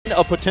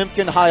a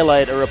Potemkin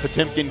highlight or a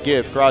Potemkin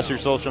GIF across your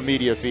social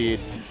media feed,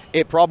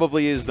 it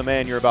probably is the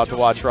man you're about to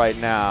watch right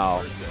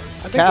now.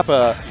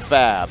 Kappa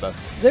Fab.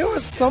 There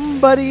was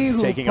somebody who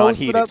taking on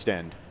posted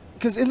HeatExtend.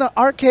 Because in the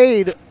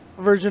arcade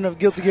version of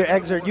Guilty Gear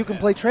Xrd, you can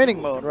play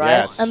training mode, right?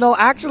 Yes. And they'll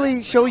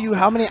actually show you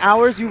how many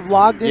hours you've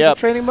logged into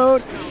training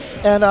mode.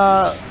 And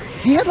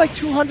he had like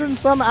 200 and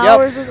some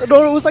hours.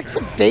 No, it was like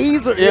some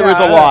days. Or, it was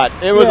a lot.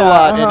 It was a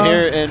lot in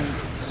here. And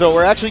so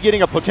we're actually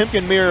getting a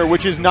Potemkin mirror,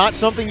 which is not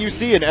something you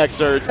see in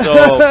Xrd.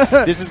 So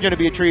this is going to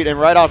be a treat. And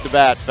right off the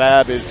bat,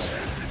 Fab is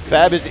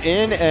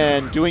in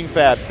and doing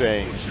Fab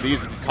things.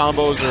 These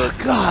combos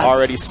are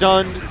already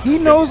stunned. He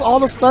knows all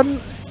the stun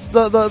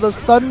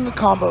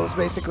combos,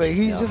 basically.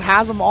 He just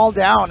has them all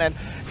down. And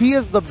he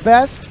is the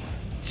best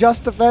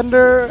just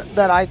defender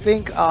that I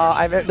think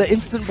the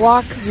instant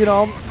block, you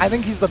know, I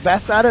think he's the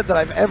best at it that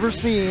I've ever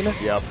seen.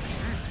 Yep.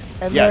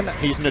 And yes,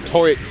 then he's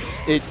notorious.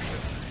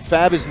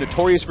 Fab is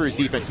notorious for his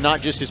defense,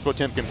 not just his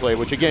Potemkin play,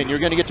 which again, you're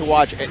going to get to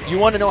watch. You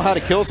want to know how to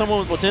kill someone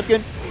with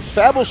Potemkin?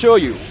 Fab will show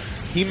you.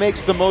 He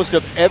makes the most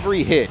of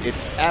every hit.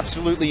 It's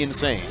absolutely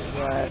insane.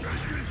 Right.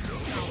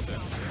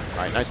 All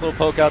right, nice little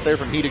poke out there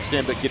from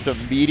HeatExtend, but gets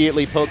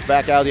immediately poked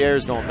back out of the air.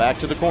 Is going back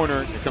to the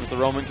corner. Here comes the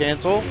Roman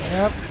cancel.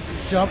 Yep.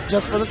 Jump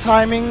just for the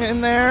timing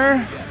in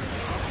there.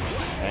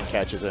 And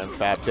catches him.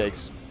 Fab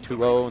takes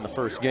 2-0 in the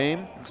first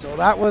game. So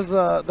that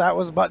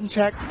was button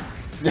check.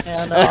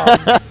 And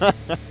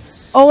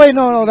oh wait,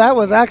 no, that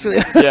was actually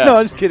no,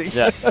 I'm just kidding.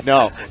 Yeah,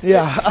 no.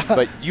 Yeah.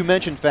 But you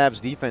mentioned Fab's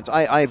defense.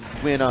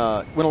 When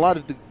a lot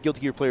of the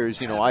Guilty Gear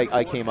players, you know,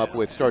 I came up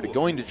with started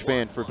going to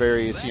Japan for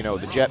various, you know,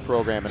 the JET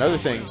program and other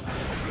things.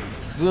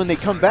 When they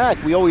come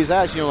back, we always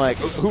ask, you know, like,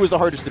 who was the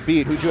hardest to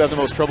beat? Who'd you have the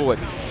most trouble with?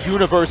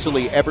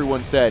 Universally,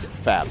 everyone said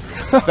Fab.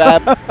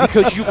 Fab,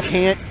 because you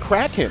can't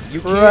crack him.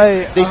 You can't.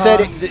 Right. They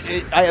said,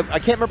 I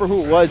can't remember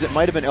who it was. It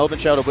might have been Elvin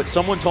Shadow, but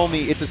someone told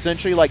me it's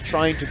essentially like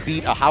trying to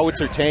beat a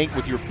howitzer tank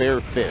with your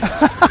bare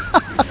fists.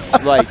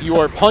 Like, you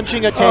are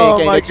punching a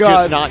tank and it's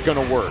just not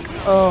going to work.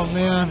 Oh,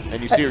 man.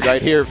 And you see it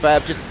right here.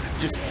 Fab just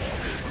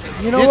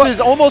you know this what? is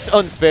almost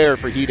unfair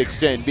for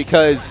HeatExtend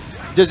because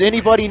does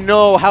anybody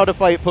know how to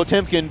fight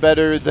Potemkin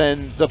better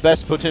than the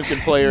best Potemkin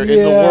player in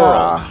the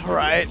world?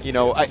 Right. You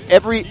know,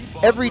 every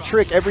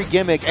trick, every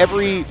gimmick,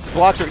 every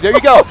block. There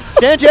you go.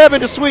 Stand jab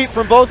into sweep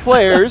from both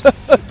players.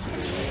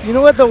 You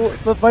know what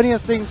the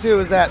funniest thing too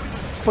is that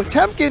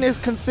Potemkin is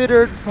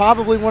considered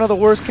probably one of the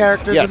worst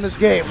characters in this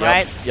game,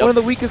 right? One of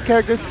the weakest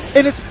characters,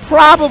 and it's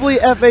probably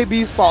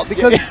FAB's fault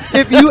because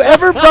if you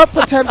ever brought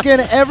Potemkin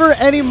ever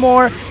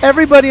anymore,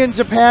 everybody in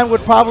Japan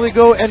would probably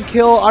go and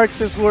kill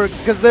Arxis Works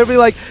because they'll be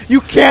like,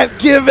 you can't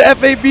give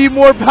FAB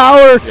more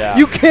power.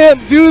 You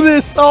can't do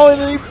this. Oh,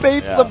 and then he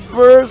baits the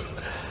burst.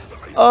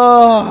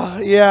 Oh,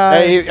 yeah.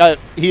 Hey,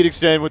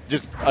 HeatExtend with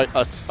just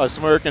a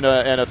smirk and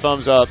a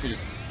thumbs up.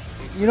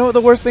 You know what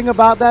the worst thing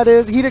about that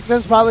is?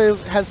 HeatExtend probably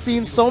has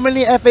seen so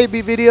many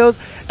FAB videos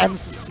and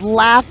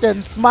laughed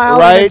and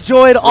smiled and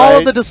enjoyed all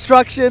of the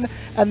destruction,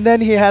 and then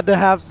he had to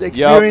have to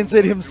experience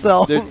it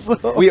himself.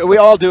 So. We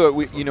all do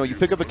it. You know, you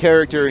pick up a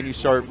character and you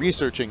start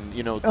researching,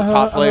 you know, the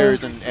top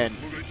players and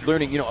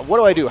learning, you know, what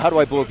do I do? How do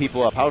I blow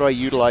people up? How do I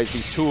utilize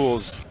these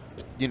tools,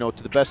 you know,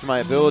 to the best of my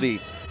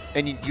ability?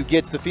 And you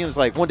get the feelings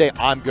like one day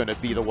I'm going to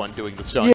be the one doing the stunt.